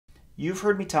You've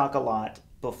heard me talk a lot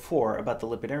before about the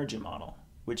lipid energy model,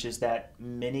 which is that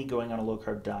many going on a low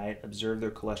carb diet observe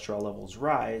their cholesterol levels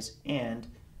rise, and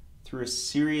through a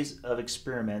series of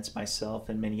experiments, myself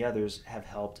and many others have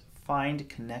helped find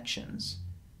connections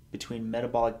between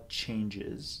metabolic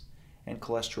changes and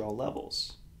cholesterol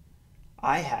levels.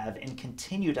 I have and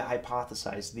continue to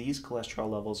hypothesize these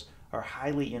cholesterol levels are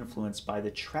highly influenced by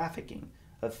the trafficking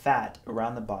of fat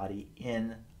around the body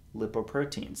in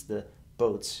lipoproteins, the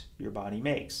boats your body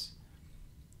makes.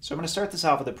 So I'm going to start this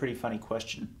off with a pretty funny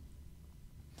question.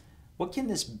 What can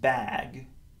this bag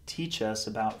teach us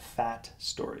about fat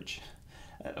storage?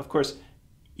 Of course,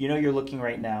 you know you're looking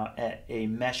right now at a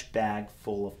mesh bag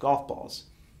full of golf balls.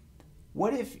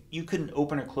 What if you couldn't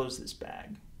open or close this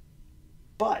bag?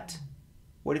 But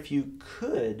what if you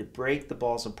could break the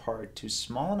balls apart to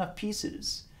small enough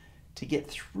pieces to get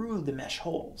through the mesh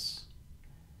holes?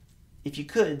 If you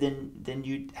could, then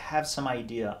you'd have some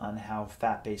idea on how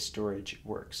fat-based storage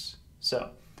works. So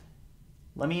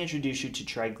let me introduce you to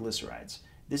triglycerides.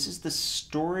 This is the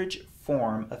storage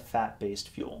form of fat-based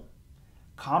fuel,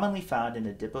 commonly found in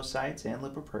adipocytes and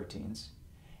lipoproteins,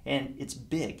 and it's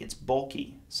big, it's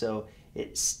bulky, so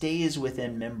it stays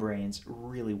within membranes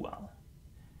really well.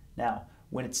 Now,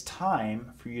 when it's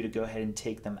time for you to go ahead and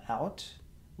take them out,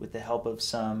 with the help of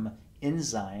some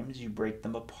enzymes, you break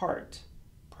them apart,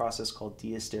 a process called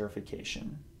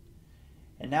deesterification.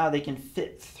 And now they can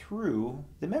fit through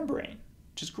the membrane,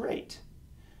 which is great.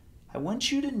 I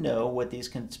want you to know what these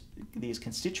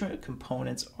constituent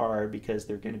components are because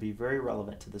they're going to be very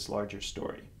relevant to this larger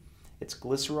story. It's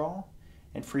glycerol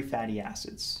and free fatty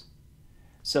acids.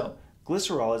 So,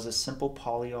 glycerol is a simple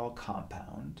polyol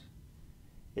compound.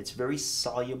 It's very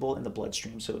soluble in the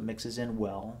bloodstream, so it mixes in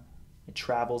well, it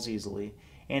travels easily,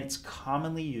 and it's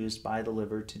commonly used by the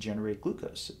liver to generate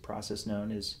glucose, a process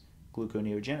known as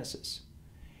gluconeogenesis.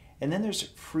 And then there's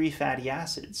free fatty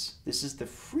acids. This is the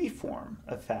free form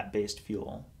of fat-based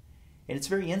fuel, and it's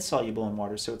very insoluble in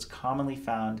water, so it's commonly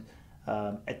found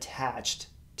attached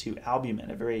to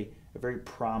albumin, a very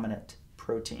prominent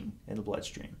protein in the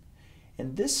bloodstream.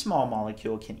 And this small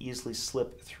molecule can easily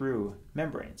slip through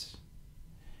membranes.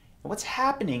 And what's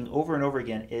happening over and over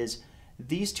again is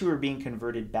these two are being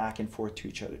converted back and forth to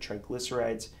each other,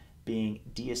 triglycerides being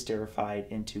deesterified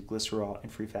into glycerol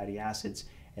and free fatty acids,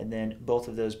 and then both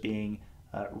of those being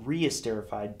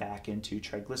reesterified back into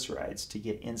triglycerides to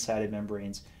get inside of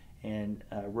membranes and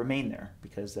remain there,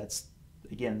 because that's,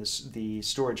 again, the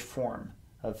storage form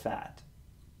of fat.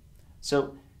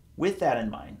 So with that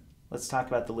in mind, let's talk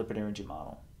about the lipid energy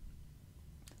model.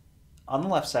 On the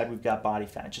left side, we've got body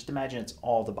fat. Just imagine it's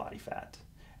all the body fat.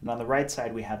 And on the right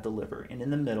side, we have the liver. And in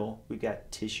the middle, we've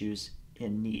got tissues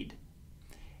in need.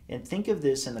 And think of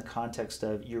this in the context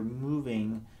of you're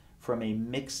moving from a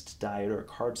mixed diet or a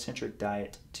carb-centric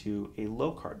diet to a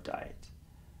low-carb diet.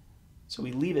 So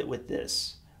we leave it with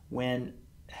this. When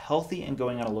healthy and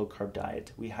going on a low-carb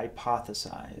diet, we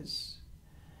hypothesize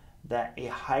that a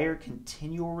higher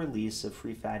continual release of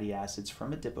free fatty acids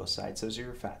from adipocytes, those are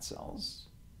your fat cells,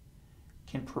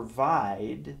 can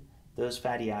provide those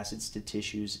fatty acids to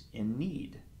tissues in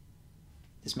need.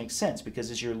 This makes sense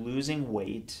because as you're losing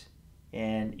weight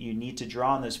and you need to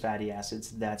draw on those fatty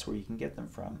acids, that's where you can get them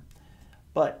from.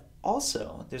 But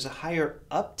also, there's a higher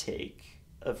uptake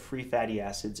of free fatty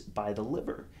acids by the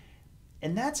liver.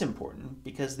 And that's important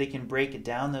because they can break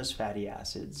down those fatty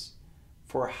acids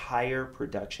for higher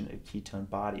production of ketone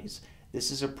bodies. This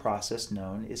is a process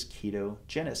known as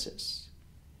ketogenesis.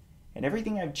 And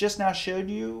everything I've just now showed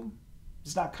you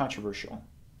is not controversial.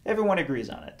 Everyone agrees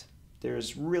on it.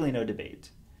 There's really no debate.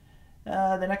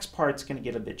 The next part's going to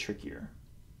get a bit trickier.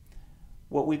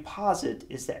 What we posit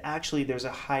is that actually there's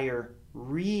a higher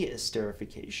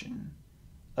reesterification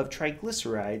of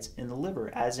triglycerides in the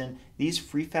liver, as in these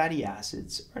free fatty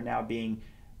acids are now being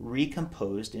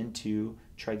recomposed into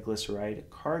triglyceride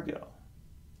cargo.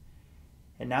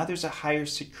 And now there's a higher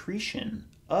secretion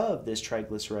of this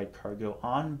triglyceride cargo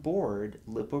on board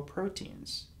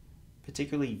lipoproteins,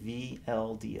 particularly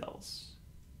VLDLs.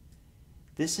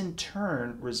 This in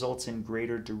turn results in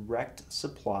greater direct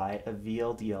supply of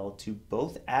VLDL to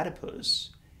both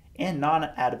adipose and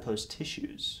non-adipose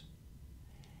tissues.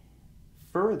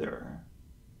 Further,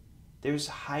 there's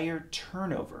higher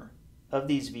turnover of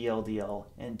these VLDL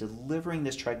and delivering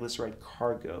this triglyceride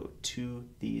cargo to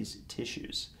these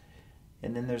tissues.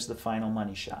 And then there's the final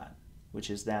money shot, which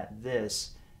is that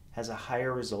this has a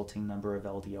higher resulting number of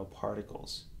LDL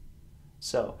particles.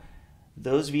 So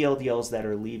those VLDLs that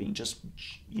are leaving, just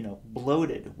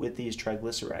bloated with these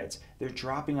triglycerides, they're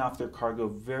dropping off their cargo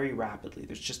very rapidly.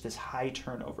 There's just this high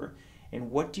turnover.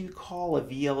 And what do you call a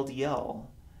VLDL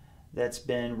that's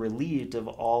been relieved of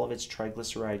all of its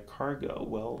triglyceride cargo,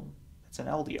 well, it's an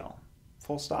LDL.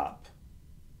 Full stop.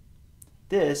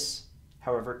 This,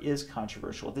 however, is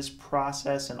controversial. This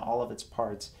process and all of its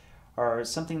parts are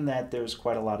something that there's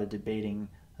quite a lot of debating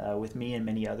with me and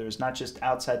many others, not just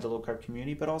outside the low carb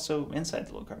community, but also inside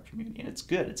the low carb community. And it's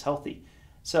good, it's healthy.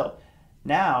 So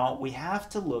now we have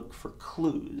to look for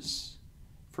clues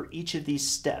for each of these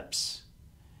steps.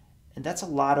 And that's a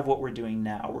lot of what we're doing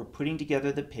now. We're putting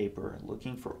together the paper,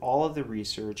 looking for all of the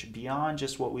research beyond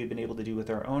just what we've been able to do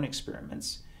with our own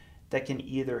experiments that can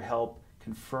either help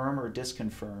confirm or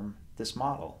disconfirm this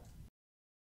model.